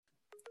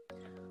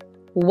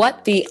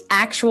What the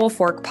Actual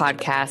Fork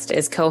podcast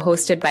is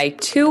co-hosted by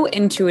two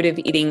intuitive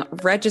eating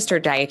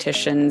registered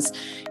dietitians,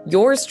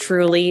 yours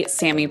truly,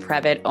 Sammy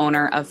Previtt,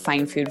 owner of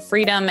Fine Food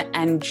Freedom,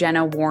 and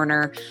Jenna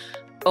Warner,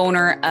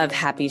 owner of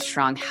Happy,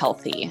 Strong,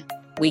 Healthy.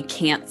 We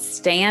can't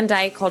stand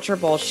diet culture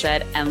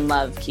bullshit and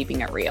love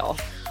keeping it real.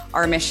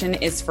 Our mission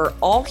is for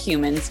all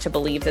humans to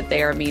believe that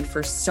they are made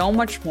for so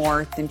much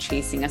more than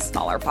chasing a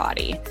smaller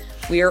body.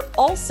 We are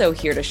also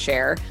here to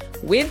share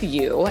with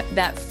you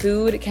that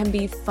food can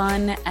be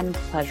fun and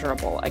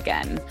pleasurable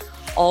again.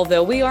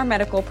 Although we are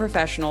medical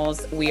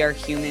professionals, we are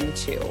human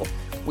too.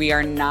 We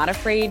are not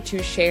afraid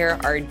to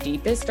share our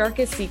deepest,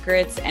 darkest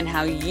secrets and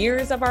how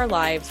years of our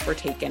lives were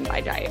taken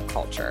by diet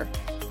culture.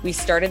 We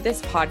started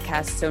this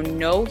podcast so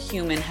no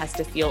human has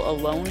to feel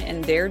alone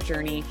in their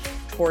journey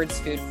towards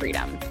food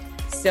freedom.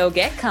 So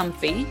get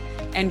comfy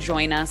and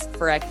join us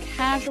for a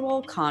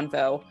casual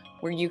convo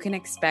where you can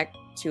expect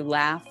to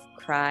laugh,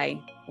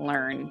 cry,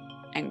 learn,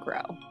 and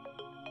grow.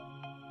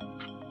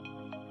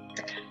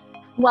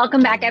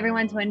 Welcome back,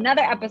 everyone, to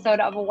another episode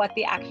of What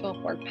the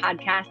Actual Fork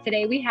podcast.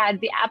 Today, we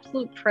had the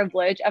absolute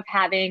privilege of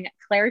having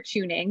Claire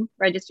Tuning,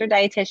 registered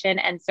dietitian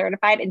and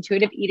certified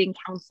intuitive eating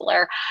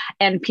counselor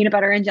and peanut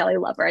butter and jelly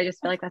lover. I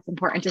just feel like that's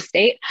important to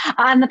state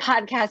on the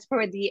podcast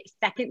for the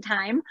second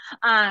time.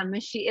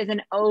 She is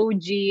an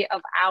OG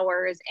of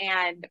ours.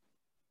 And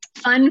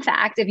fun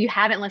fact, if you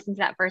haven't listened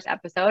to that first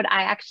episode,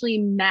 I actually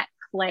met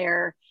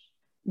Claire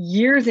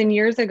years and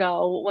years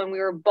ago when we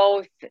were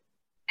both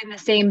in the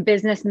same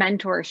business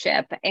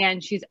mentorship,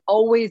 and she's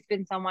always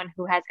been someone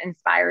who has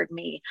inspired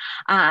me.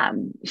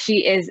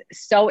 She is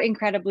so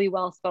incredibly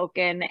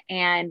well-spoken,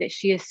 and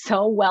she is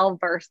so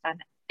well-versed on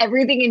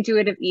everything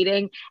intuitive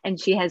eating, and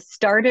she has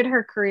started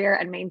her career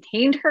and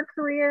maintained her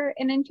career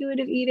in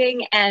intuitive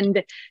eating.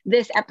 And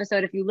this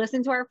episode, if you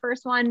listen to our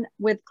first one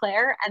with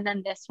Claire and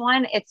then this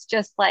one, it's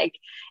just like,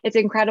 it's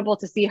incredible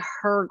to see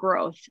her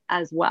growth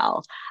as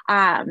well.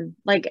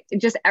 Like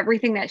just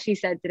everything that she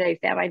said today,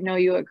 Sam, I know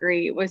you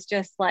agree, was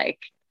just like,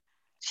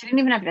 she didn't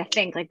even have to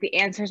think, like the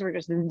answers were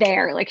just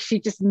there. Like she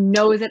just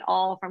knows it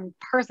all from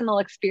personal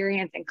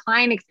experience and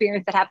client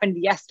experience that happened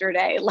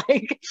yesterday.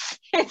 Like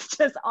it's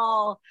just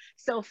all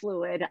so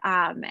fluid.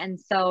 And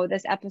so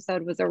this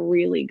episode was a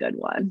really good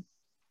one.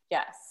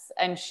 Yes.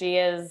 And she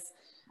is,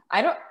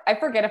 I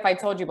forget if I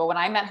told you, but when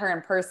I met her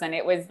in person,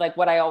 it was like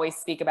what I always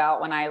speak about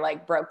when I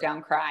like broke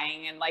down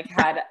crying and like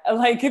had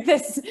like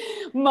this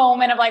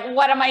moment of like,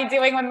 what am I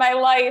doing with my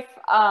life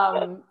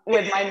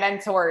with my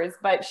mentors?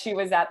 But she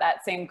was at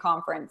that same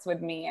conference with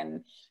me,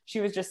 and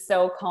she was just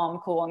so calm,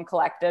 cool, and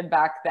collected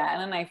back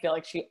then. And I feel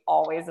like she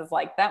always is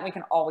like that. We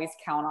can always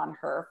count on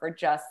her for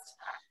just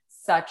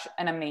such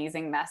an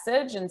amazing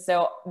message. And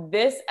so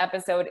this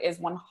episode is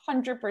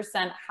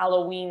 100%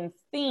 Halloween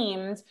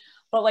themed.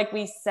 But like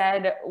we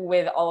said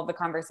with all of the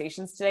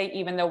conversations today,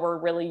 even though we're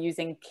really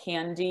using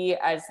candy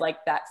as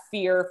like that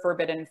fear,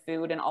 forbidden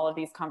food in all of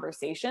these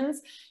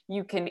conversations,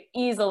 you can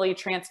easily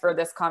transfer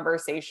this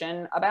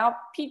conversation about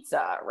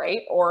pizza,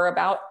 right? Or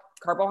about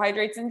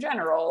carbohydrates in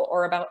general,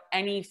 or about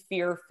any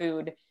fear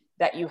food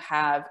that you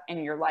have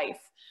in your life.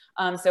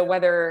 So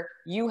whether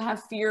you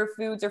have fear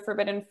foods or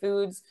forbidden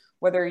foods,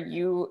 whether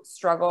you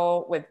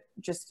struggle with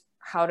just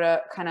how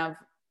to kind of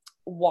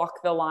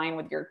walk the line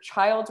with your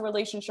child's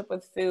relationship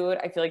with food,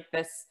 I feel like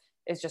this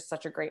is just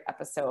such a great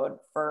episode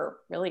for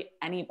really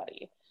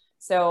anybody.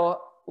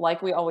 So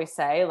like we always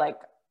say, like,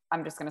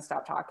 I'm just going to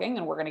stop talking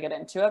and we're going to get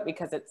into it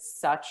because it's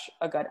such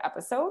a good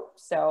episode.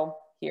 So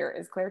here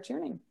is Claire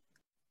Tuning.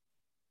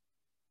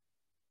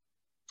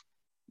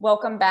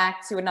 Welcome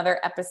back to another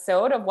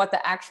episode of What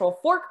the Actual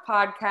Fork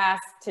podcast.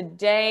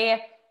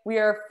 Today, we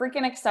are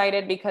freaking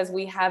excited because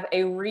we have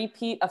a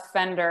repeat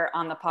offender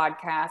on the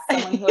podcast,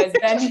 someone who has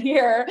been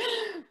here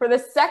for the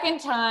second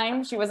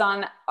time. She was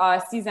on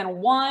season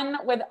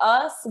 1 with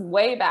us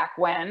way back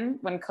when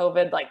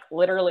COVID like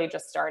literally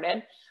just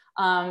started.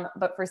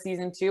 But for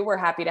season 2, we're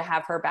happy to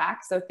have her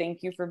back. So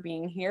thank you for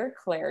being here,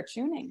 Claire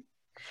Tuning.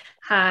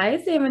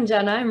 Hi, Sam and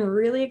Jenna. I'm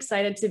really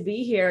excited to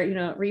be here. You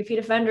know, repeat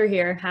offender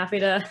here. Happy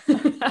to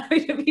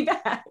be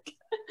back.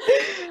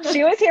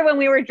 She was here when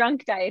we were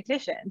drunk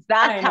dietitians.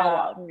 That's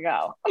how long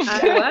ago.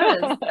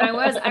 I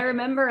was. I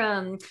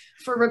remember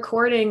for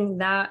recording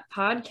that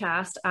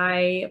podcast,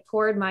 I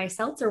poured my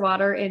seltzer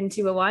water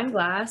into a wine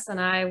glass and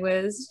I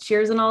was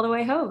cheersing all the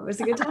way home. It was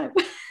a good time.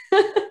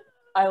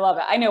 I love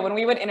it. I know when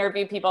we would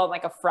interview people on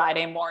like a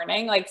Friday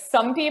morning, like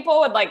some people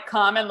would like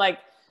come and like,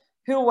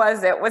 who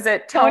was it? Was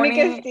it Tony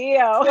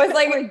Castillo? Was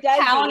like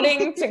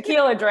pounding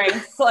tequila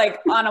drinks like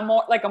on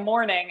a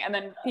morning, and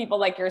then people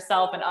like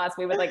yourself and us,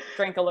 we would like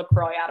drink a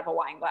LaCroix out of a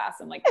wine glass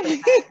and like.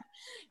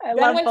 I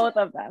love both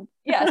of them.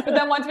 Yes, but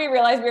then once we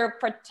realized we were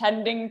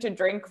pretending to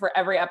drink for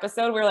every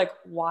episode, we were like,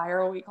 why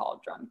are we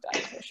called drunk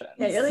dietitians?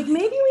 Yeah, you're like,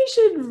 maybe we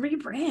should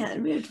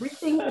rebrand. We should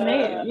rethink the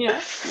name. Yeah.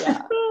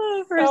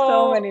 For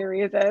so many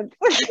reasons.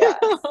 Yes.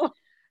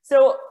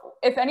 So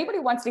if anybody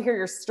wants to hear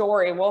your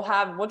story,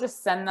 we'll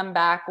just send them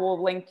back.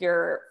 We'll link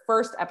your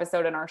first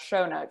episode in our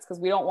show notes because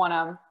we don't want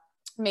to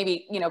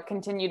maybe,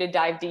 continue to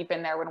dive deep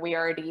in there when we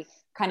already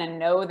kind of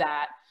know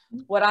that.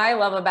 What I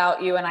love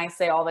about you, and I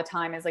say all the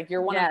time, is like,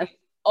 you're one of the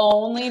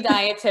only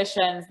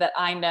dietitians that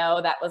I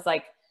know that was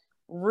like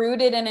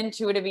rooted in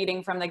intuitive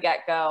eating from the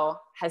get-go,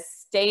 has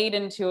stayed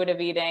intuitive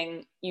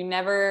eating. You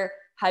never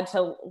had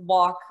to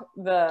walk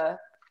the,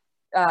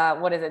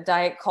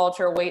 diet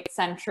culture,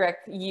 weight-centric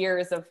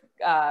years of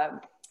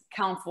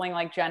counseling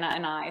like Jenna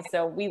and I.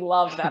 So we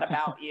love that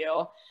about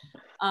you.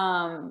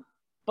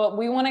 But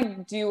we want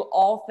to do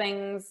all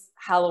things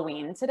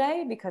Halloween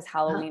today because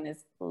Halloween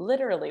is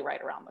literally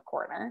right around the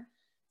corner.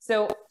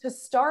 So to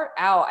start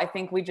out, I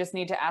think we just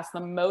need to ask the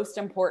most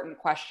important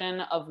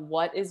question of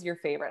what is your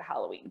favorite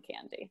Halloween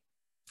candy?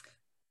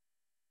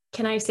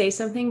 Can I say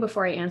something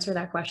before I answer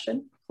that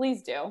question?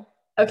 Please do.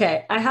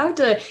 Okay,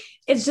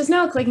 it's just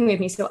now clicking with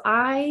me. So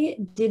I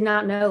did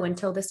not know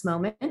until this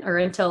moment, or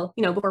until,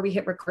 before we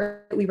hit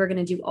record, we were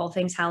going to do all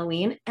things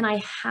Halloween. And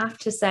I have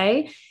to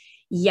say,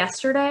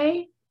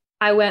 yesterday,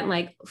 I went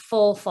like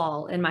full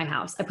fall in my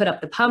house. I put up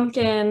the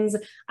pumpkins.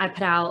 I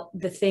put out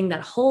the thing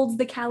that holds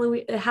the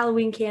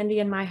Halloween candy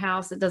in my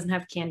house. It doesn't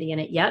have candy in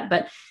it yet,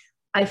 but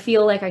I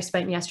feel like I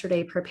spent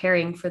yesterday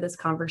preparing for this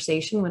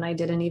conversation when I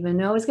didn't even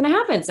know it was going to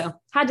happen. So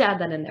had to add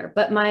that in there.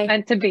 But my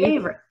meant to be.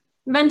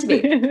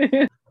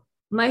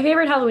 My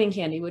favorite Halloween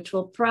candy, which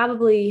will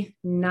probably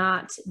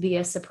not be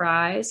a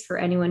surprise for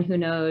anyone who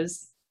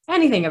knows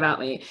anything about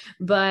me,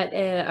 but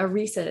a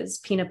Reese's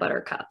peanut butter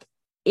cup.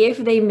 If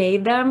they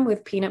made them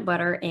with peanut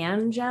butter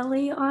and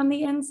jelly on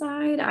the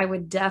inside, I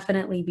would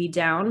definitely be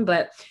down,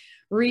 but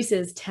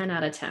Reese's 10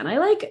 out of 10. I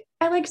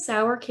like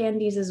sour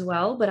candies as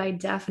well, but I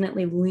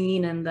definitely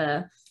lean in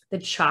the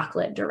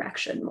chocolate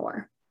direction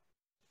more.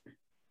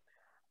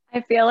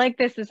 I feel like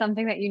this is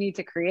something that you need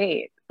to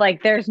create.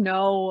 Like there's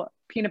no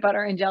peanut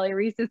butter and jelly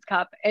Reese's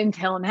cup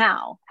until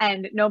now,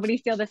 and nobody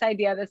steal this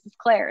idea. This is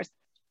Claire's.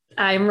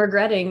 I'm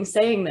regretting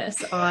saying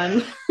this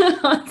on,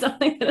 on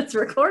something that is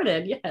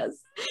recorded. Yes.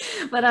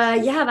 But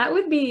that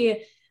would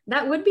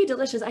be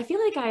delicious. I feel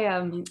like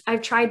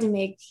I've tried to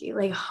make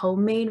like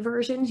homemade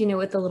versions,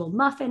 with the little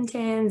muffin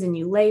tins and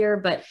you layer,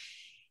 but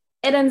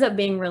it ends up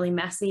being really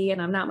messy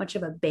and I'm not much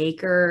of a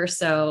baker.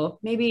 So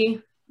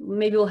maybe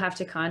we'll have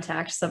to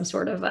contact some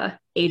sort of a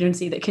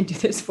agency that can do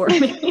this for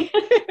me.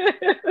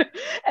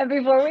 And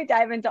before we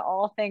dive into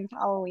all things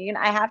Halloween,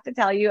 I have to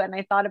tell you, and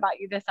I thought about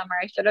you this summer,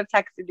 I should have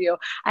texted you.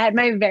 I had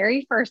my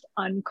very first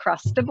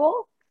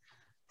Uncrustable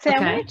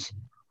sandwich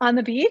on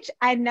the beach.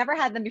 I'd never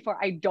had them before.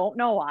 I don't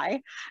know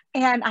why.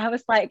 And I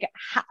was like,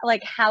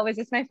 how is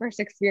this my first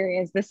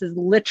experience? This is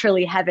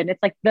literally heaven.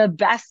 It's like the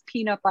best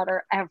peanut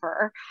butter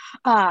ever.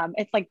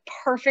 It's like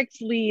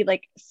perfectly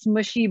like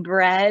smushy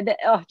bread.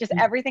 Oh, just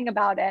everything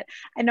about it.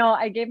 I know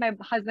I gave my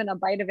husband a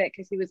bite of it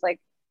because he was like,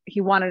 he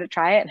wanted to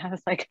try it. And I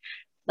was like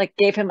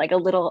gave him like a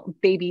little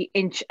baby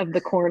inch of the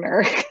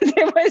corner because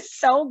it was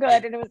so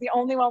good. And it was the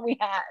only one we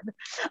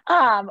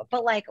had.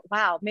 But like,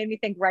 wow, made me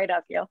think right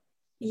of you.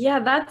 Yeah,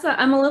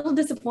 I'm a little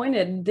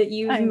disappointed that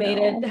you've made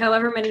it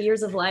however many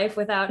years of life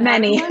without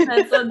having one.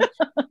 That's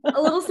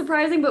a little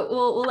surprising, but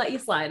we'll let you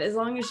slide. As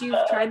long as you've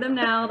tried them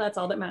now, that's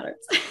all that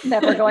matters.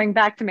 Never going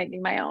back to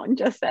making my own,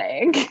 just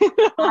saying.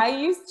 I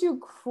used to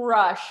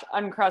crush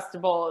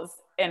Uncrustables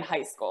in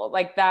high school.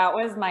 Like that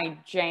was my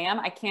jam.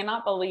 I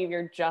cannot believe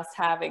you just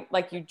had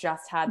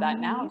that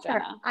now,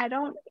 Jenna.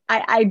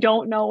 I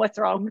don't know what's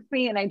wrong with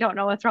me, and I don't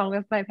know what's wrong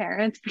with my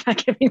parents for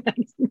not giving them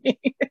to me.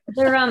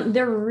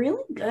 They're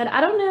really good.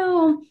 I don't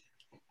know.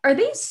 Are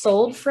they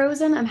sold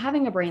frozen? I'm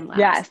having a brain lapse.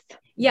 Yes.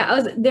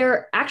 Yeah,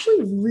 they're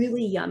actually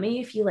really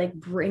yummy if you like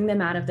bring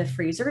them out of the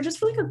freezer just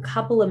for like a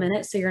couple of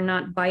minutes so you're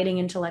not biting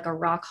into like a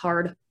rock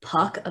hard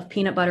puck of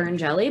peanut butter and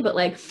jelly, but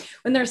like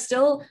when they're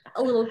still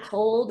a little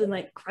cold and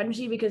like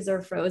crunchy because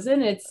they're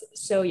frozen, it's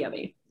so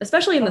yummy,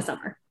 especially in the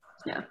summer.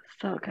 Yeah.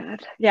 So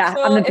good. Yeah,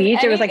 so on the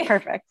beach it was like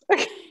perfect.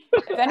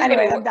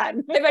 Anyway, I'm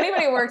done. If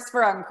anybody works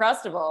for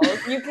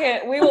Uncrustables,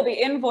 we will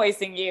be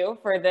invoicing you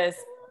for this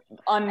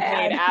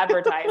unpaid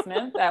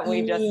advertisement that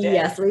we just did.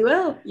 Yes, we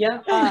will. Yeah.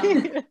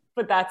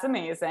 But that's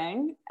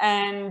amazing.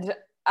 And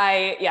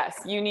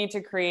you need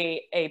to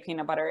create a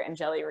peanut butter and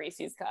jelly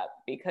Reese's cup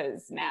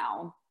because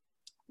now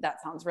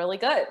that sounds really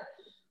good.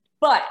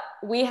 But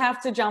we have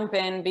to jump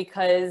in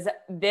because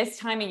this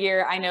time of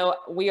year, I know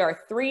we are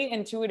 3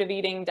 intuitive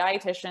eating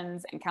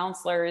dietitians and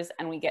counselors,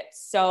 and we get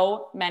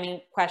so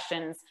many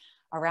questions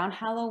around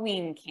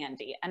Halloween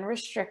candy and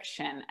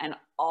restriction and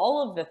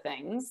all of the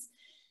things.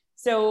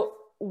 So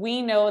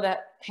we know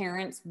that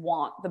parents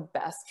want the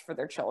best for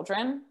their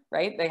children,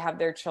 right? They have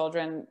their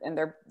children in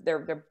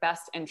their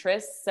best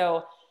interests.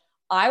 So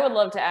I would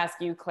love to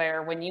ask you,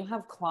 Claire, when you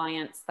have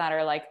clients that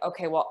are like,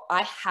 okay, well,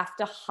 I have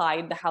to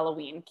hide the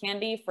Halloween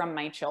candy from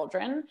my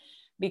children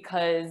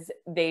because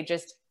they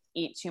just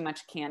eat too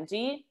much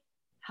candy.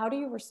 How do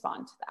you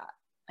respond to that?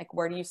 Like,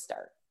 where do you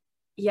start?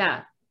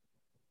 Yeah.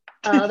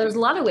 There's a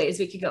lot of ways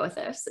we could go with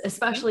this,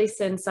 especially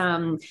since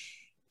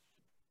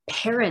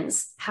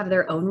parents have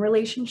their own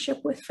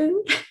relationship with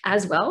food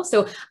as well.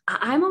 So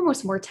I'm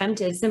almost more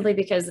tempted simply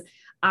because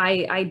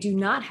I do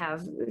not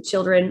have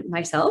children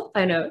myself.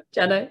 I know,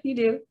 Jenna, you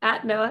do.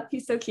 At Noah,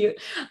 he's so cute.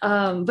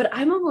 But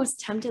I'm almost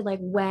tempted, like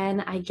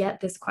when I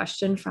get this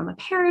question from a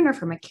parent or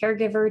from a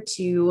caregiver,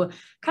 to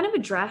kind of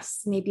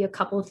address maybe a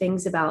couple of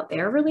things about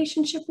their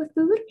relationship with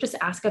food, just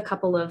ask a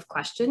couple of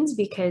questions,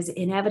 because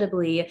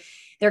inevitably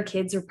their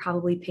kids are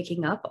probably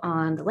picking up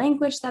on the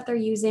language that they're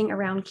using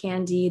around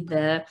candy,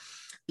 the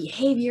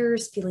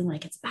behaviors, feeling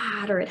like it's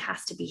bad or it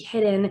has to be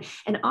hidden.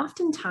 And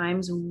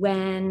oftentimes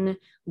when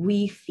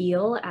we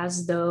feel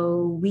as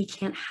though we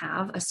can't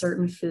have a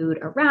certain food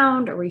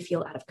around, or we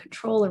feel out of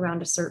control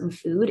around a certain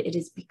food, it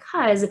is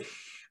because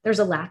there's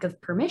a lack of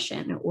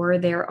permission, or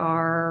there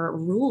are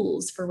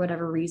rules for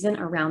whatever reason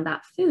around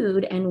that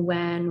food. And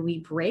when we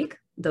break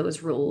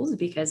those rules,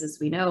 because as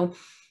we know,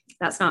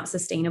 that's not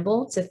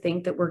sustainable to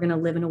think that we're going to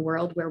live in a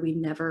world where we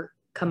never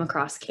come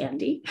across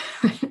candy.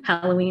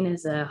 Halloween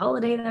is a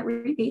holiday that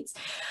repeats.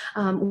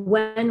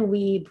 When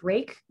we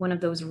break one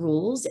of those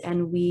rules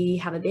and we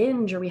have a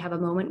binge, or we have a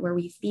moment where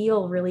we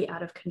feel really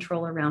out of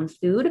control around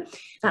food,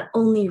 that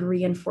only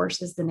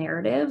reinforces the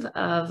narrative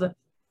of,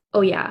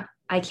 oh yeah,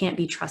 I can't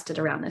be trusted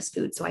around this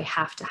food, so I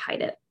have to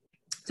hide it.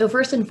 So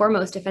first and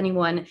foremost, if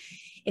anyone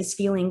is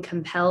feeling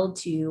compelled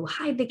to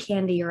hide the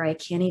candy, or I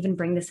can't even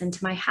bring this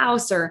into my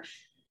house, or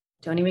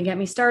don't even get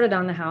me started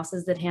on the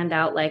houses that hand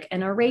out like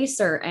an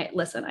eraser.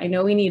 Listen, I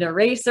know we need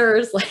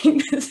erasers, like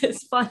this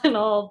is fun and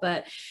all,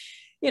 but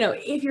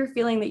if you're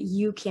feeling that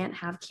you can't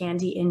have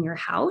candy in your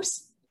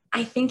house,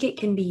 I think it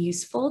can be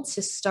useful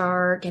to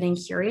start getting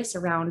curious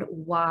around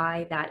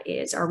why that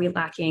is. Are we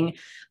lacking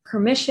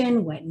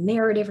permission? What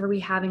narrative are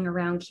we having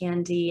around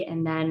candy?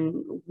 And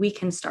then we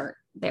can start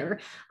there.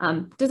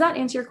 Does that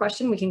answer your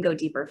question? We can go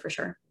deeper for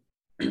sure.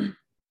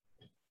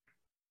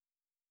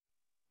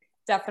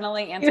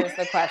 Definitely answers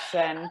the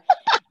question.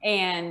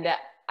 And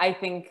I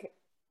think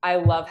I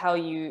love how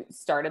you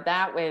started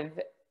that with,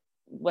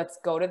 let's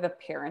go to the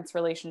parents'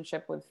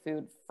 relationship with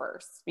food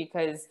first,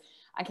 because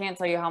I can't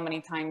tell you how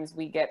many times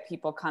we get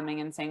people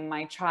coming and saying,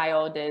 my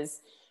child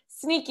is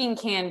sneaking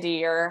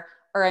candy, or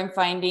I'm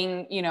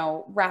finding,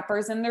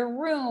 wrappers in their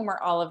room,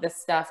 or all of this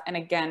stuff. And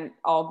again,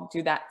 I'll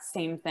do that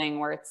same thing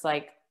where it's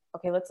like,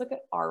 okay, let's look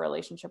at our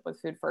relationship with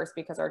food first,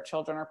 because our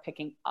children are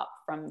picking up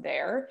from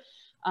there.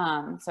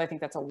 So I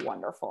think that's a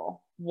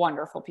wonderful,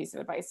 wonderful piece of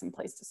advice and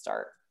place to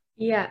start.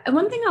 Yeah. And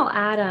one thing I'll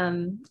add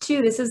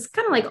too, this is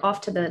kind of like off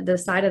to the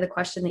side of the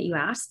question that you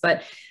asked,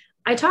 but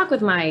I talk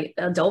with my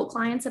adult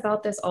clients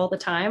about this all the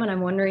time. And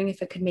I'm wondering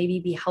if it could maybe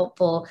be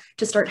helpful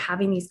to start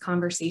having these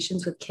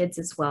conversations with kids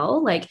as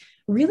well. Like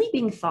really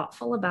being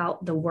thoughtful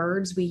about the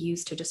words we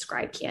use to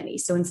describe candy.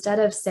 So instead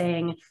of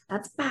saying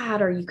that's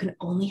bad, or you can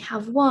only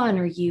have one,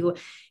 or you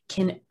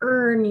can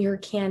earn your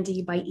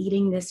candy by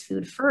eating this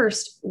food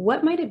first,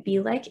 what might it be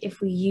like if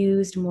we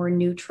used more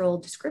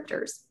neutral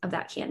descriptors of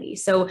that candy?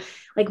 So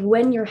like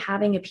when you're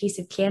having a piece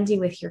of candy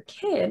with your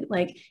kid,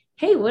 like,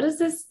 hey, what does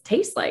this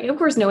taste like? Of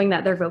course, knowing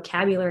that their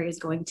vocabulary is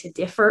going to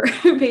differ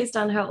based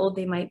on how old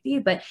they might be.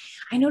 But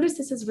I noticed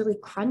this is really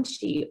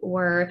crunchy,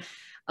 or,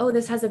 oh,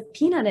 this has a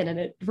peanut in it.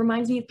 It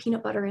reminds me of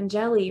peanut butter and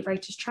jelly,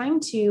 right? Just trying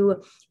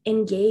to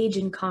engage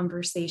in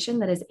conversation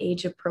that is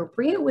age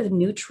appropriate with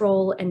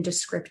neutral and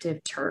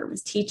descriptive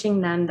terms,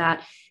 teaching them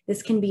that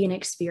this can be an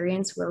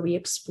experience where we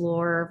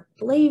explore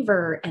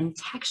flavor and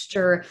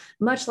texture,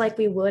 much like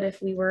we would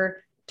if we were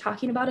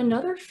talking about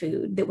another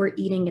food that we're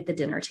eating at the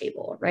dinner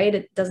table, right?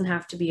 It doesn't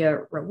have to be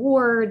a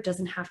reward,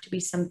 doesn't have to be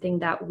something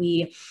that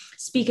we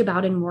speak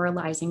about in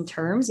moralizing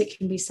terms. It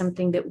can be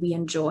something that we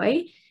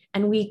enjoy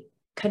and we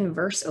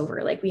converse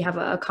over, like we have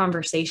a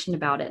conversation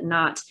about it,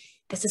 not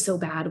this is so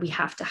bad, we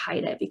have to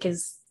hide it,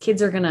 because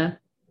kids are going to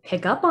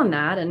pick up on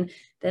that. And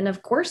then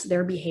of course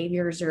their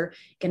behaviors are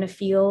going to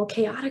feel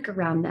chaotic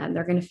around them.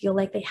 They're going to feel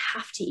like they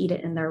have to eat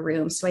it in their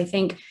room. So I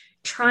think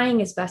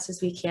trying as best as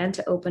we can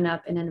to open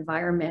up an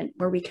environment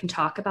where we can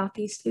talk about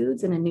these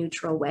foods in a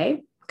neutral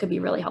way could be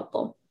really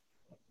helpful.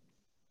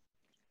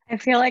 I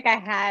feel like I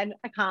had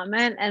a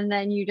comment and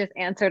then you just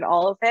answered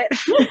all of it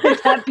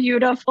with that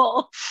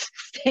beautiful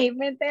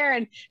statement there.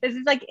 And this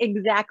is like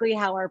exactly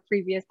how our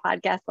previous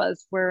podcast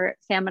was, where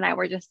Sam and I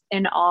were just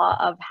in awe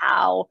of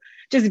how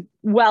just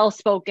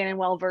well-spoken and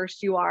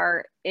well-versed you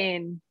are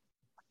in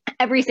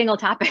every single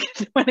topic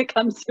when it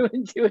comes to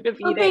intuitive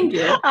eating. Thank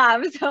you.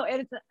 So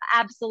it's an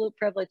absolute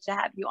privilege to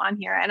have you on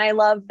here. And I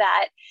love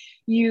that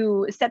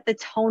you set the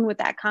tone with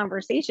that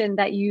conversation,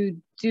 that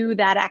you do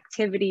that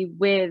activity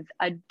with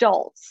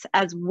adults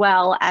as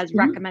well as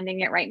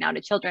recommending it right now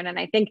to children. And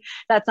I think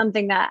that's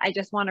something that I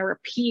just want to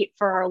repeat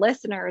for our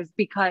listeners,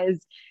 because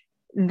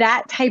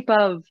that type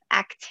of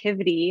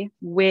activity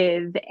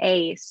with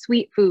a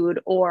sweet food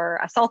or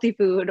a salty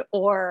food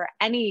or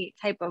any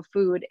type of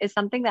food is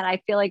something that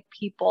I feel like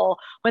people,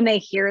 when they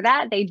hear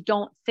that, they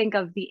don't think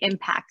of the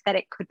impact that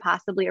it could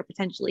possibly or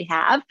potentially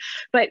have.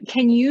 But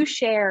can you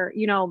share,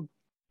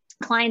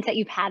 clients that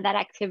you've had that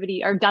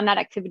activity or done that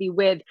activity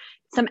with,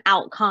 some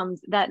outcomes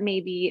that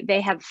maybe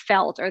they have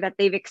felt or that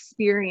they've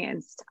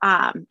experienced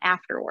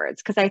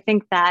afterwards? Because I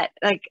think that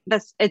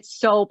it's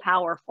so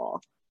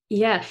powerful.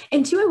 Yeah.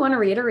 And two, I want to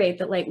reiterate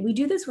that like we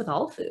do this with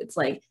all foods.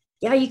 Like,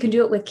 yeah, you can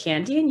do it with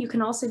candy and you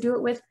can also do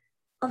it with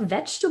a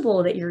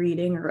vegetable that you're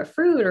eating or a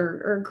fruit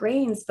or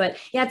grains. But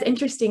yeah, it's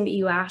interesting that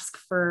you ask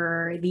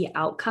for the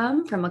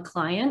outcome from a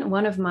client.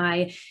 One of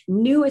my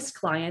newest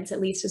clients, at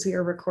least as we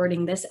were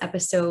recording this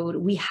episode,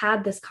 we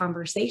had this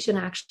conversation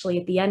actually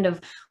at the end of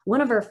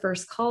one of our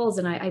first calls.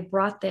 And I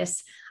brought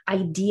this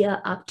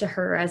idea up to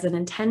her as an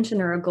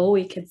intention or a goal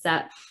we could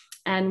set.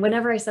 And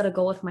whenever I set a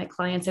goal with my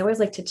clients, I always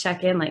like to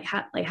check in, like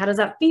how does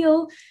that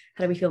feel?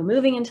 How do we feel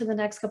moving into the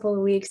next couple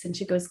of weeks? And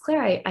she goes,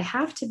 Claire, I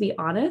have to be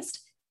honest.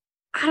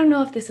 I don't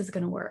know if this is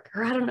going to work,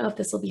 or I don't know if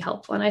this will be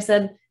helpful. And I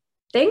said,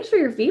 thanks for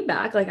your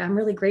feedback. Like, I'm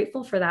really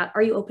grateful for that.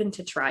 Are you open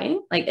to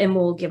trying? Like, and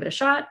we'll give it a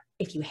shot.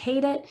 If you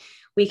hate it,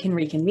 we can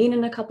reconvene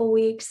in a couple of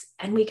weeks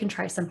and we can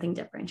try something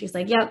different. She's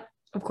like, yep,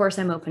 of course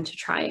I'm open to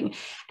trying.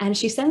 And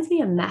she sends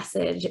me a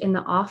message in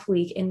the off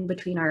week in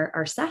between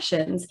our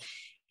sessions,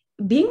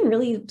 being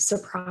really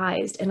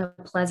surprised in a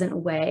pleasant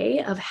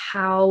way of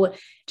how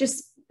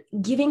just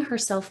giving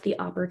herself the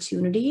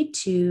opportunity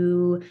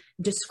to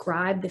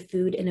describe the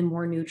food in a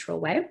more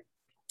neutral way.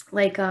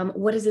 Like,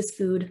 what does this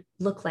food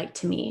look like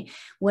to me?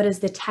 What does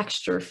the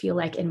texture feel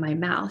like in my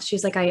mouth?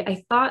 She's like,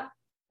 I thought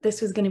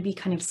this was going to be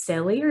kind of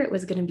silly or it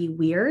was going to be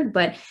weird,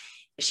 but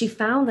she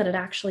found that it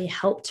actually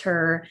helped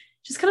her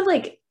just kind of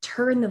like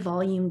turn the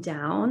volume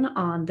down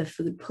on the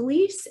food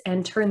police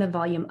and turn the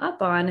volume up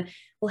on,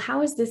 well,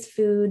 how is this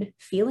food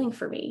feeling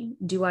for me?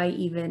 Do I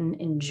even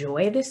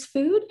enjoy this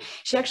food?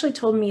 She actually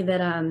told me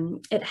that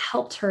it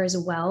helped her as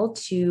well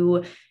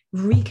to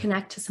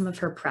reconnect to some of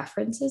her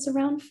preferences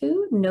around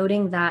food,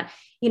 noting that,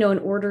 you know, in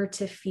order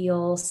to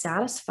feel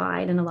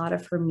satisfied in a lot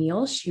of her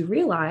meals, she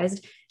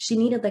realized she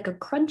needed like a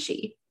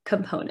crunchy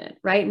component,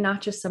 right?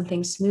 Not just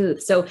something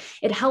smooth. So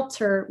it helped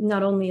her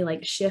not only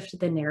like shift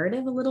the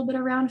narrative a little bit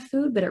around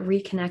food, but it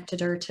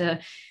reconnected her to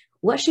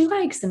what she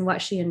likes and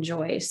what she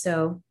enjoys.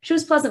 So she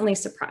was pleasantly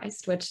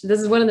surprised, which this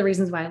is one of the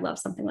reasons why I love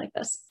something like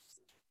this.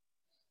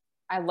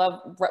 I love,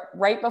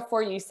 right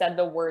before you said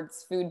the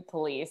words food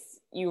police,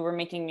 you were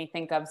making me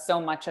think of so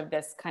much of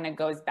this kind of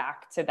goes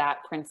back to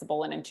that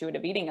principle in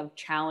intuitive eating of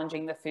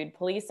challenging the food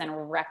police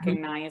and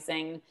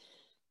recognizing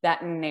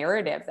that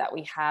narrative that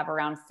we have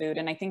around food.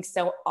 And I think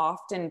so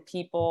often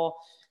people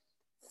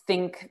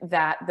think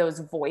that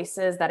those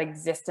voices that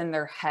exist in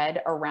their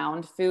head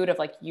around food of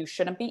like, you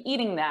shouldn't be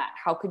eating that.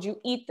 How could you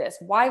eat this?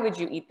 Why would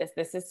you eat this?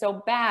 This is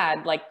so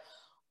bad. Like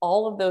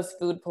all of those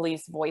food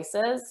police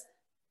voices,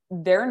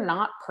 they're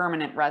not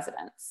permanent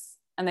residents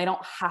and they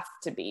don't have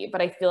to be.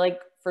 But I feel like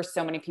for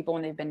so many people,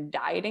 when they've been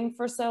dieting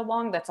for so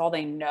long, that's all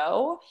they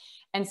know.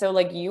 And so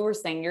like you were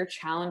saying, you're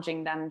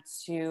challenging them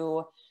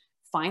to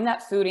find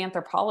that food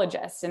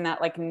anthropologist and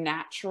that like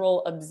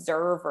natural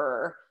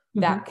observer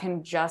that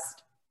can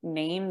just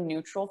name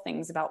neutral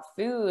things about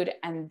food,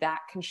 and that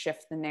can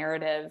shift the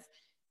narrative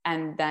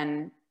and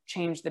then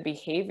change the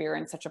behavior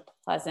in such a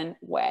pleasant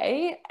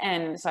way.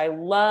 And so I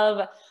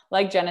love,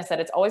 like Jenna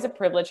said, it's always a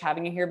privilege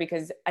having you here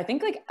because I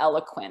think like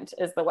eloquent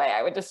is the way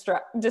I would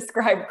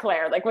describe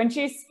Claire. Like when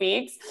she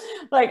speaks,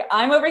 like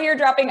I'm over here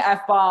dropping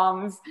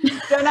F-bombs.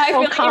 Jenna, I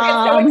feel like you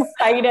get so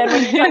excited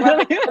when you talk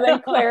about it, and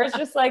then Claire's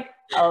just like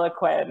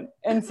eloquent.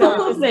 And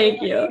so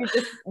thank you. You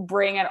just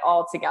bring it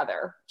all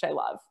together, which I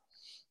love.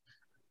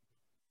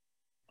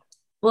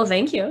 Well,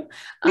 thank you.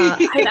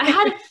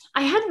 I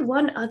had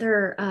one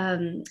other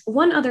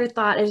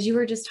thought as you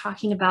were just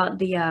talking about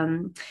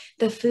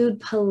the food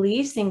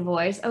policing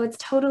voice. Oh, it's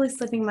totally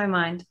slipping my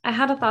mind. I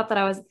had a thought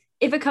that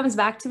if it comes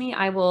back to me,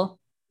 I will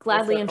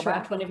gladly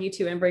interrupt one of you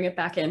two and bring it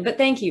back in. But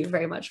thank you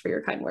very much for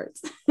your kind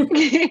words.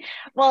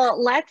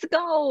 Well, let's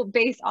go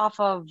based off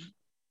of,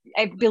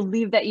 I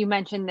believe that you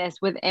mentioned this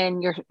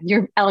within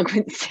your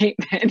eloquent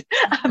statement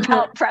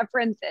about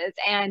preferences.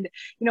 And,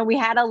 you know, we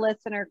had a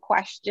listener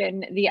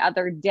question the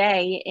other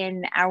day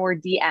in our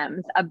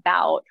DMs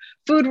about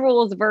food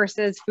rules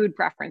versus food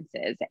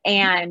preferences.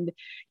 And,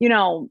 you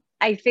know,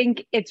 I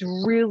think it's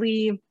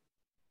really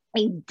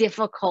a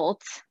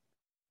difficult,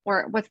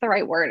 or what's the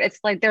right word? It's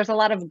like, there's a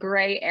lot of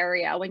gray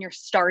area when you're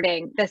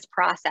starting this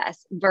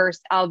process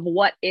versus of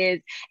what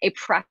is a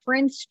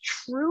preference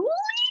truly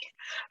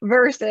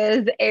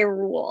versus a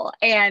rule.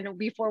 And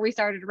before we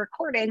started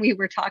recording, we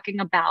were talking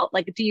about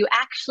like, do you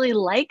actually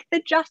like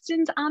the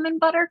Justin's almond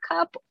butter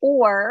cup,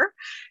 or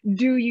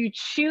do you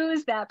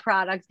choose that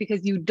product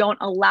because you don't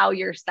allow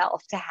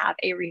yourself to have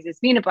a Reese's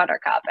peanut butter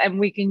cup? And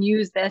we can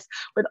use this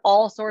with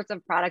all sorts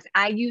of products.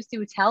 I used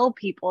to tell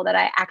people that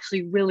I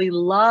actually really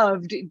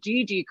loved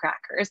GG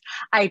crackers.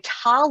 I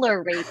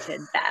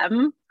tolerated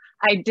them.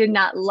 I did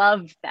not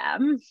love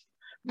them.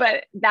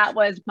 But that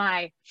was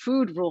my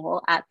food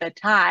rule at the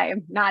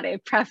time, not a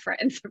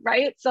preference,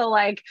 right? So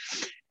like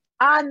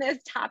on this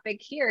topic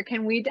here,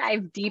 can we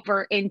dive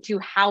deeper into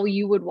how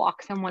you would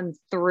walk someone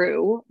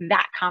through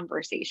that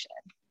conversation?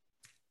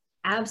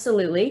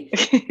 Absolutely.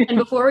 And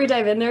before we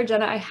dive in there,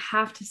 Jenna, I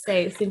have to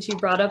say, since you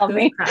brought up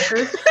those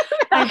crackers,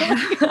 I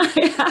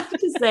have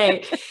to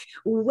say,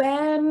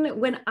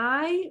 when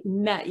I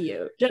met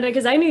you, Jenna,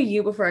 because I knew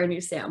you before I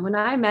knew Sam. When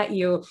I met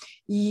you,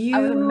 I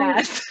was a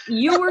mess.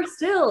 you were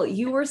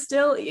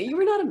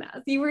not a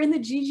mess. You were in the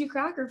Gigi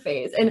Cracker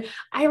phase. And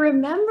I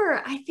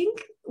remember, I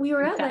think we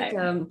were at like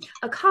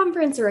a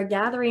conference or a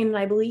gathering, and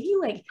I believe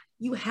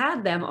you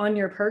had them on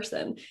your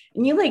person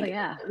and you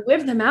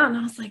whipped them out. And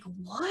I was like,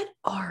 what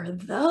are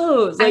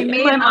those? Like, I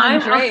made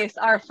Andres,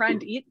 our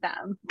friend, eat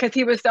them because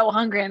he was so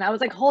hungry. And I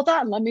was like, hold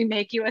on, let me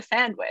make you a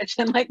sandwich,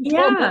 and like pulled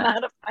them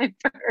out of my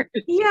purse.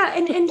 Yeah.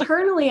 And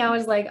internally I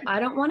was like, I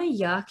don't want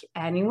to yuck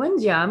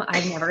anyone's yum.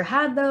 I've never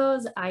had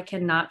those. I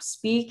cannot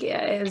speak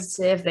as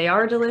if they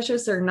are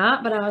delicious or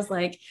not, but I was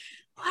like,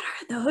 what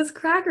are those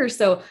crackers?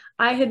 So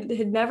I had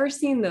never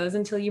seen those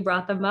until you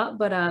brought them up,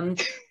 but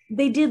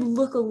they did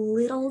look a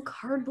little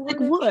cardboard,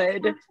 like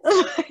wood.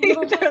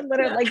 They're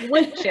literally like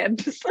wood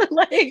chips.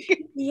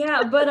 Like,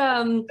 yeah, but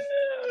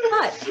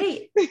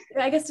hey,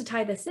 I guess to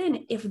tie this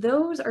in, if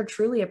those are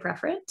truly a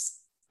preference,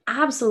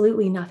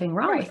 absolutely nothing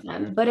wrong with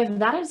them. But if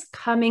that is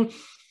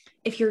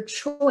if your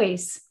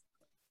choice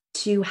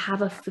to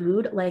have a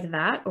food like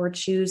that, or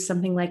choose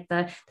something like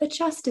the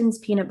Justin's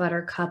peanut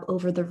butter cup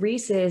over the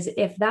Reese's,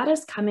 if that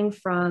is coming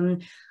from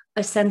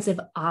a sense of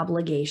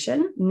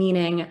obligation,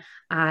 meaning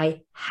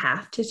I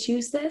have to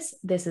choose this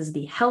is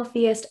the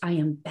healthiest, I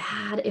am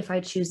bad if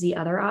I choose the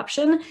other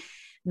option,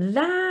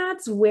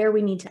 that's where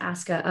we need to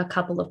ask a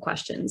couple of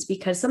questions.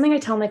 Because something I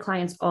tell my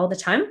clients all the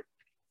time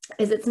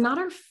is it's not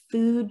our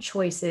food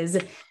choices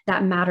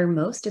that matter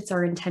most, it's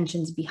our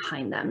intentions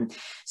behind them.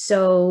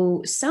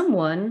 So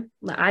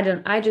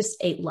I just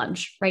ate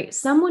lunch, right?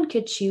 Someone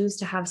could choose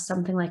to have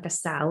something like a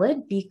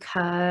salad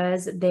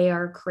because they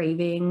are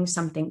craving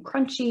something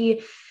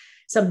crunchy,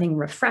 something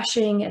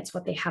refreshing. It's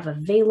what they have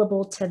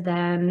available to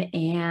them,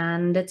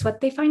 and it's what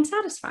they find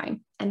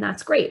satisfying. And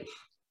that's great.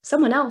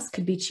 Someone else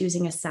could be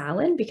choosing a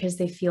salad because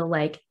they feel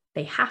like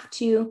they have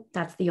to.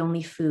 That's the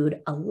only food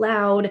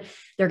allowed.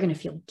 They're going to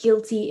feel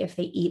guilty if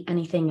they eat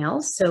anything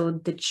else. So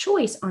the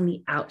choice on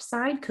the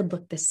outside could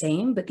look the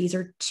same, but these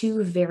are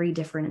two very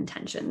different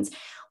intentions.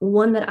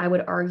 One that I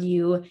would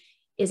argue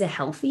is a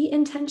healthy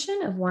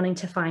intention of wanting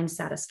to find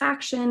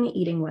satisfaction,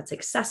 eating what's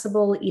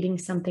accessible, eating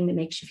something that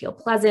makes you feel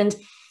pleasant.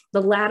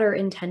 The latter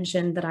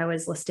intention that I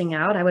was listing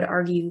out, I would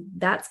argue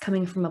that's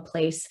coming from a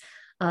place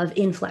of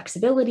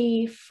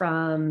inflexibility,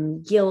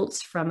 from guilt,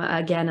 from,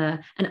 again,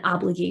 an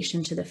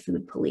obligation to the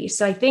food police.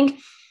 So I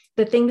think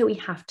the thing that we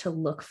have to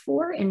look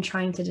for in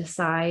trying to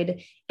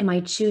decide, am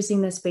I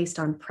choosing this based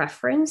on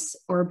preference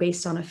or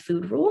based on a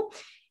food rule,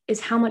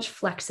 is how much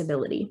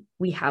flexibility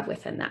we have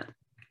within that.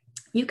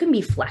 You can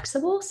be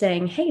flexible,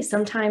 saying, hey,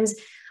 sometimes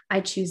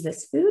I choose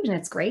this food and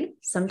it's great.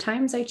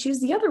 Sometimes I choose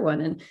the other one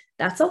and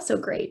that's also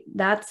great.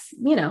 That's,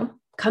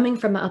 coming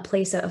from a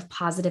place of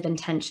positive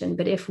intention.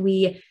 But if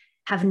we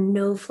have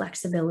no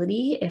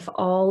flexibility, if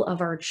all of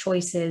our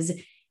choices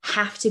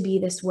have to be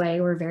this way,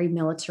 we're very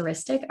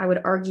militaristic, I would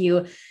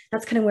argue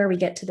that's kind of where we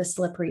get to the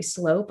slippery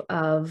slope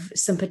of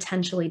some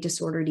potentially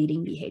disordered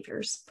eating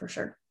behaviors, for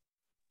sure.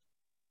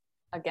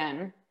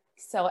 Again,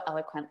 so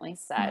eloquently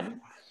said.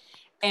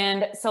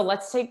 And so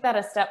let's take that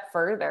a step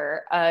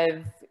further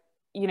of,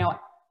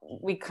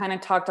 we kind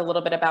of talked a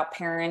little bit about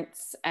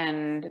parents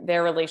and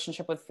their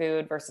relationship with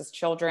food versus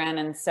children.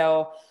 And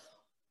so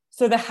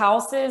the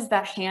houses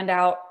that hand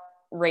out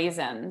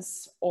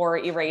raisins or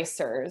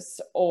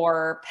erasers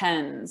or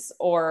pens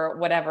or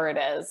whatever it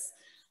is,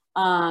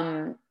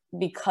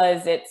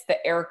 because it's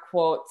the air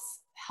quotes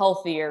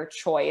healthier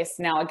choice.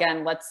 Now,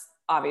 again, let's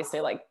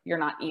obviously, you're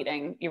not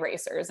eating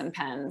erasers and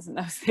pens and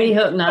those things. We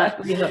hope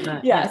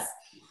not. Yes.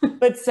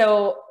 But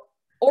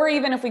or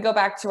even if we go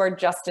back to our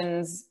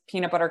Justin's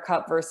peanut butter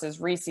cup versus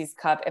Reese's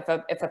cup, if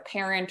a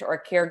parent or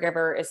a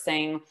caregiver is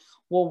saying,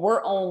 well,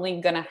 we're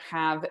only going to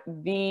have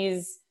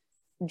these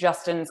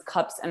Justin's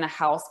cups in the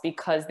house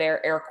because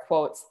they're air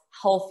quotes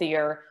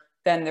healthier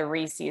than the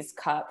Reese's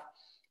cup,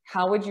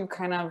 how would you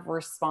kind of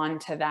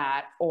respond to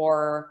that?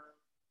 Or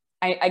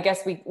I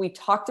guess we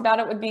talked about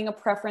it with being a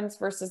preference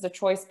versus a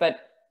choice, but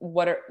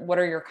what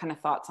are your kind of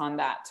thoughts on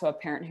that to a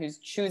parent who's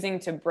choosing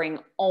to bring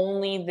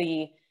only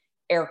the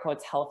air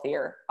quotes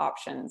healthier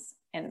options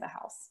in the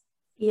house?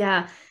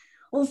 Yeah.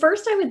 Well,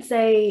 first I would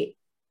say,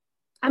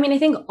 I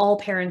think all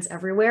parents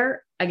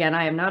everywhere, again,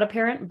 I am not a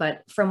parent,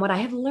 but from what I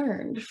have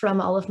learned from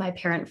all of my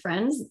parent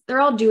friends,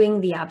 they're all doing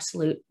the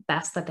absolute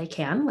best that they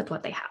can with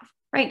what they have,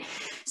 right?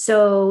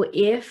 So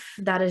if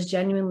that is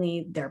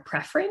genuinely their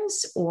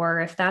preference,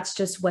 or if that's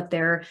just what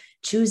they're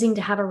choosing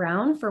to have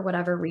around for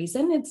whatever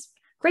reason, it's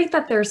great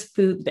that there's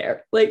food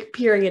there,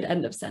 period,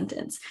 end of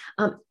sentence.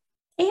 And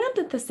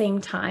at the same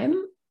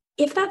time,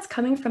 if that's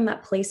coming from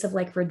that place of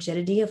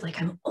rigidity of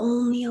I'm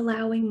only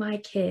allowing my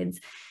kids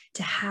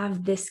to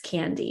have this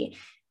candy,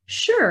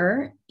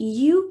 sure,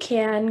 you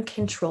can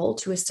control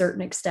to a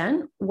certain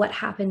extent what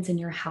happens in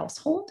your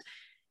household.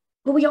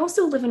 But we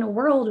also live in a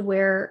world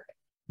where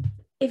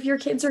if your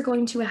kids are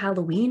going to a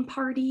Halloween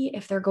party,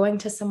 if they're going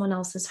to someone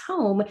else's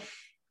home,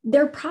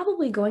 they're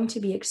probably going to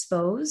be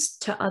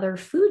exposed to other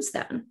foods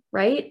then,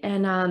 right?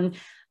 And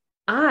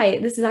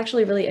this is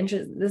actually really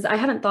interesting. I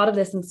haven't thought of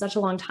this in such a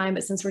long time,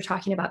 but since we're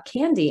talking about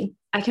candy,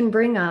 I can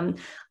bring a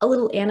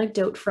little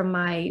anecdote from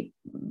my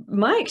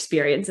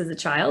experience as a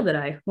child that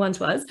I once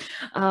was.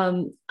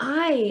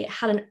 I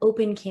had an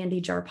open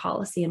candy jar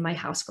policy in my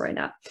house growing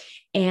up,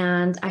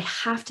 and I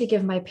have to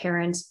give my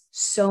parents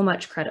so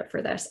much credit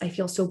for this. I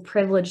feel so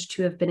privileged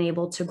to have been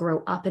able to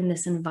grow up in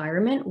this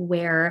environment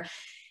where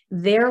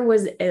there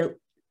was it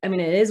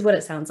is what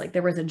it sounds like.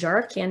 There was a jar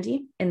of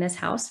candy in this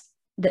house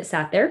that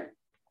sat there.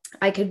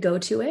 I could go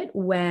to it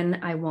when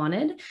I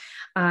wanted.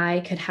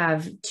 I could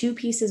have 2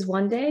 pieces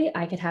one day.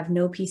 I could have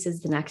no pieces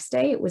the next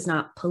day. It was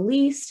not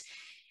policed.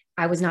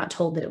 I was not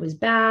told that it was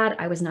bad.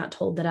 I was not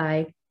told that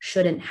I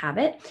shouldn't have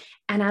it.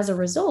 And as a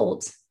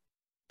result,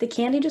 the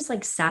candy just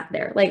like sat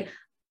there. Like,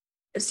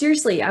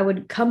 seriously, I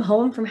would come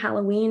home from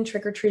Halloween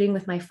trick-or-treating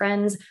with my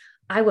friends.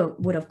 I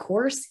would of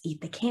course eat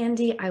the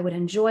candy. I would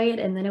enjoy it.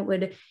 And then it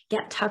would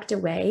get tucked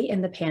away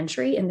in the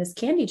pantry in this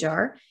candy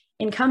jar.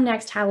 And come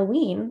next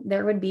Halloween,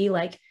 there would be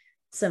like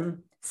some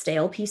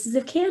stale pieces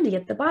of candy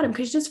at the bottom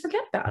because you just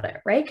forget about it,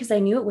 right? Because I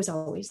knew it was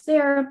always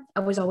there. I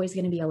was always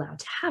going to be allowed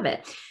to have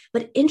it.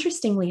 But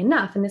interestingly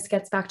enough, and this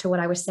gets back to what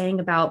I was saying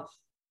about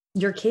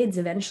your kids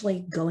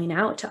eventually going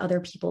out to other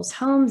people's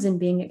homes and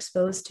being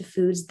exposed to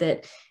foods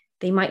that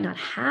they might not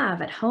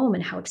have at home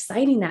and how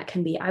exciting that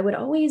can be. I would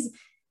always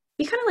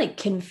be kind of like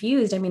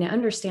confused. I mean, I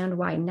understand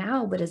why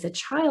now, but as a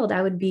child,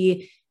 I would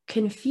be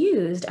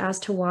confused as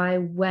to why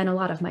when a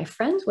lot of my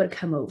friends would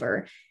come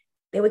over,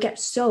 they would get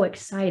so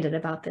excited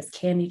about this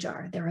candy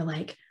jar. They were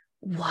like,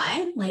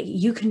 what? Like,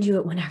 you can do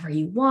it whenever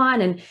you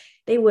want. And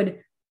they would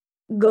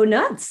go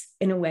nuts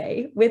in a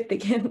way with the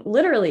kid,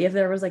 literally, if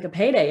there was like a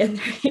payday in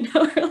there,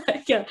 or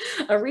like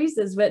a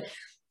Reese's, but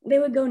they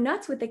would go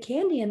nuts with the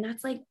candy. And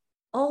that's like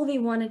all they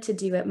wanted to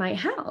do at my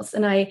house.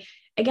 And I,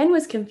 again,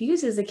 was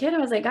confused as a kid. I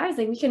was like, guys,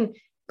 like, we can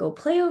go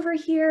play over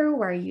here.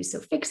 Why are you so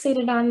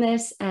fixated on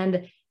this?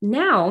 And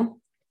now,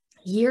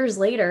 years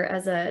later,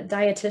 as a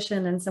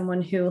dietitian and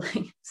someone who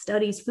like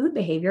studies food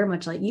behavior,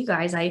 much like you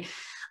guys, I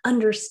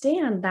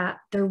understand that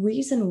the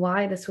reason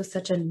why this was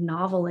such a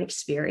novel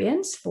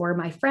experience for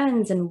my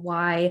friends and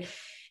why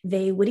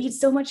they would eat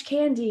so much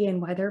candy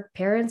and why their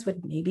parents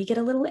would maybe get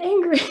a little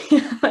angry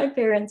at my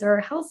parents or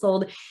our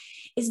household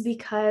is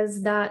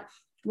because that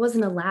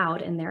wasn't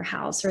allowed in their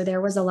house, or there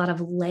was a lot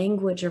of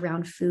language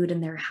around food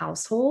in their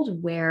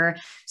household where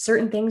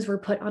certain things were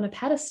put on a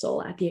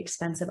pedestal at the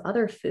expense of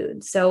other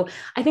foods. So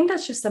I think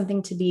that's just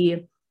something to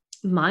be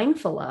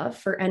mindful of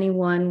for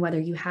anyone, whether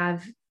you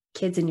have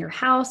kids in your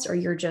house or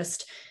you're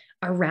just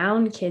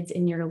around kids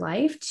in your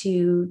life,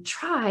 to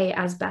try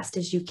as best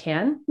as you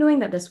can, knowing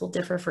that this will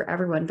differ for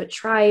everyone, but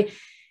try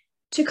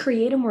to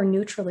create a more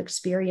neutral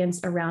experience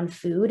around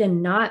food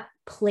and not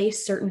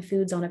place certain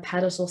foods on a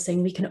pedestal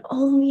saying we can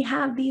only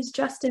have these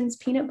Justin's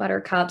peanut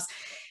butter cups,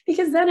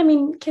 because then, I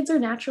mean, kids are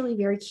naturally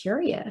very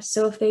curious.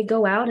 So if they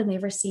go out and they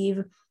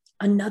receive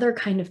another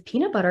kind of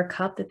peanut butter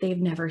cup that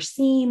they've never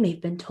seen,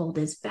 they've been told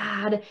is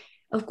bad,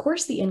 of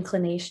course, the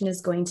inclination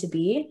is going to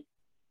be,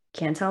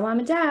 can't tell mom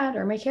and dad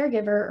or my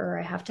caregiver, or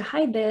I have to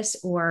hide this,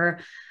 or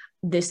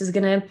this is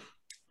going to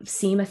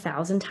seem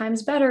 1,000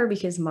 times better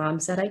because mom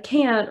said I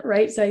can't,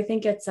 right? So I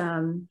think it's,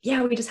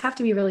 we just have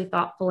to be really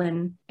thoughtful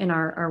in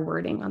our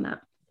wording on that.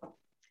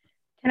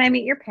 Can I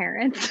meet your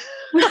parents?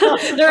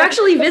 They're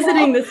actually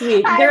visiting this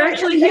week. They're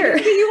actually here.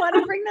 Do you want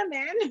to bring them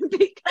in?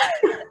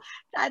 Because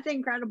that's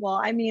incredible.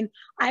 I mean,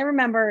 I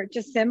remember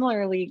just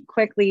similarly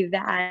quickly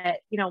that,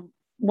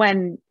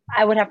 when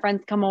I would have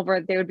friends come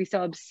over, they would be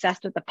so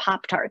obsessed with the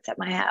Pop-Tarts at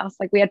my house.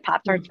 Like, we had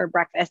Pop-Tarts for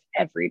breakfast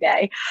every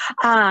day.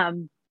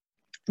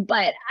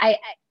 But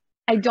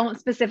I don't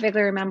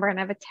specifically remember, and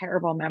I have a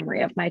terrible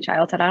memory of my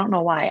childhood. I don't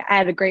know why. I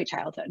had a great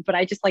childhood, but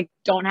I just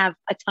don't have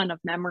a ton of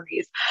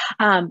memories.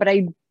 But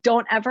I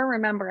don't ever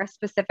remember a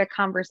specific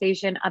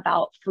conversation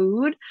about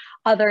food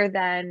other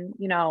than,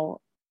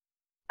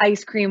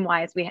 ice cream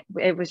wise.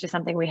 It was just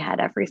something we had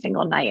every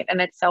single night.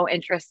 And it's so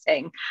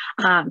interesting,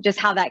 just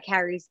how that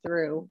carries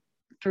through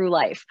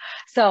life.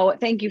 So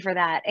thank you for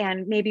that.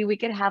 And maybe we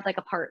could have like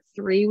a part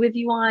 3 with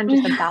you on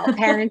just about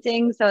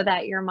parenting, so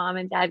that your mom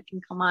and dad can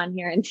come on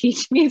here and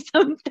teach me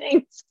some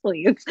things,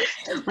 please.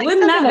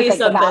 Wouldn't that be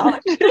something?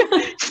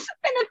 Something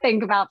to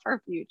think about for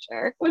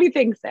future. What do you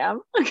think,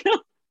 Sam?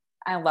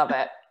 I love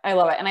it.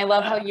 And I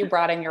love how you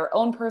brought in your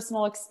own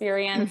personal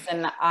experience,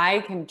 and I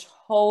can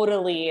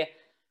totally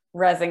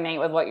resonate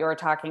with what you were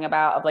talking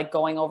about of like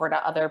going over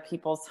to other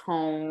people's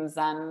homes,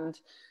 and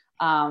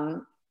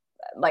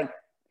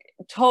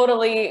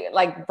totally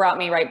brought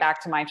me right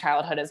back to my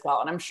childhood as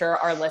well. And I'm sure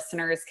our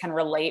listeners can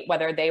relate,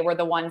 whether they were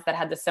the ones that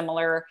had the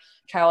similar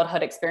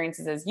childhood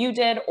experiences as you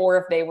did, or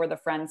if they were the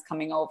friends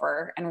coming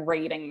over and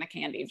raiding the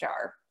candy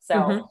jar.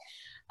 So,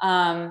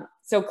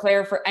 so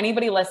Claire, for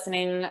anybody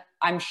listening,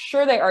 I'm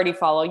sure they already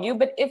follow you,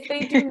 but if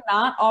they do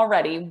not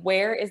already,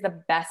 where is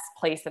the best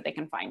place that they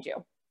can find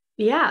you?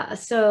 Yeah.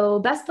 So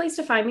best place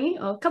to find me,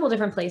 a couple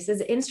different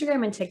places,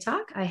 Instagram and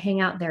TikTok. I hang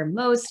out there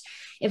most.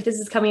 If this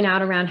is coming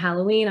out around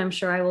Halloween, I'm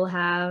sure I will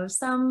have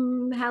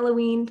some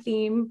Halloween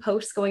theme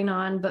posts going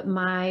on, but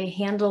my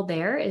handle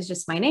there is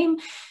just my name.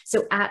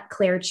 So at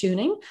Claire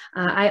Tuning.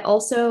 I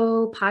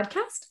also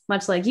podcast,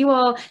 much like you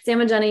all. Sam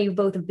and Jenna, you've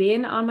both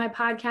been on my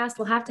podcast.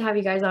 We'll have to have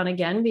you guys on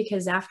again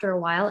because after a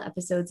while,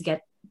 episodes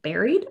get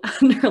buried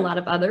under a lot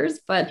of others,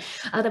 but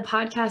the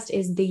podcast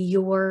is the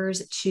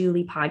Yours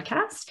Truly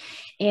podcast.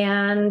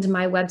 And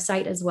my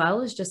website as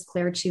well is just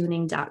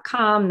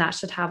clairetuning.com. That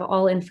should have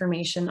all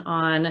information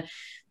on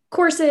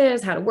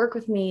courses, how to work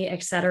with me,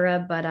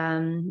 etc. But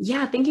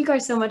yeah, thank you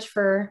guys so much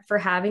for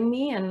having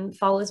me, and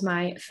fall is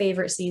my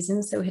favorite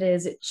season. So it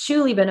has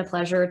truly been a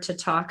pleasure to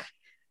talk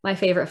my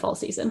favorite fall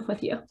season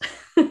with you.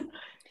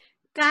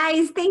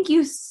 Guys, thank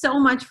you so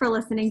much for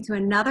listening to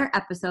another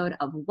episode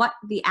of What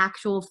the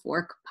Actual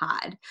Fork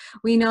Pod.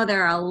 We know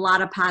there are a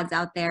lot of pods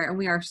out there, and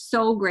we are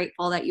so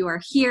grateful that you are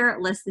here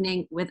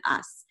listening with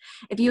us.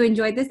 If you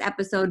enjoyed this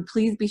episode,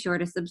 please be sure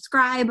to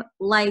subscribe,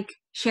 like,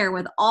 share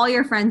with all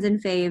your friends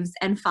and faves,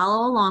 and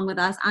follow along with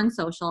us on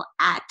social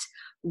at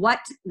What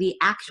the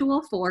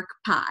Actual Fork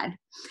Pod.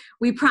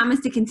 We promise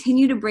to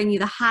continue to bring you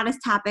the hottest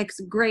topics,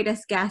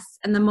 greatest guests,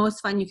 and the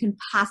most fun you can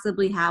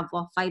possibly have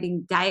while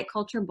fighting diet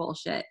culture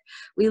bullshit.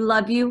 We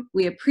love you,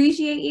 we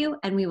appreciate you,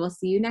 and we will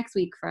see you next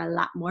week for a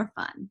lot more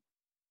fun.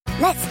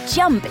 Let's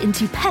jump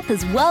into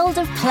Peppa's world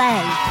of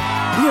play.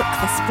 Look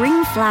for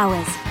spring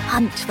flowers,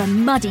 hunt for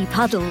muddy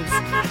puddles,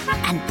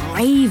 and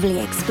bravely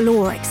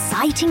explore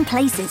exciting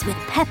places with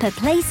Peppa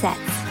playsets.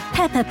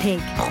 Peppa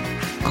Pig,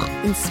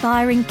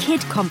 inspiring kid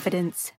confidence.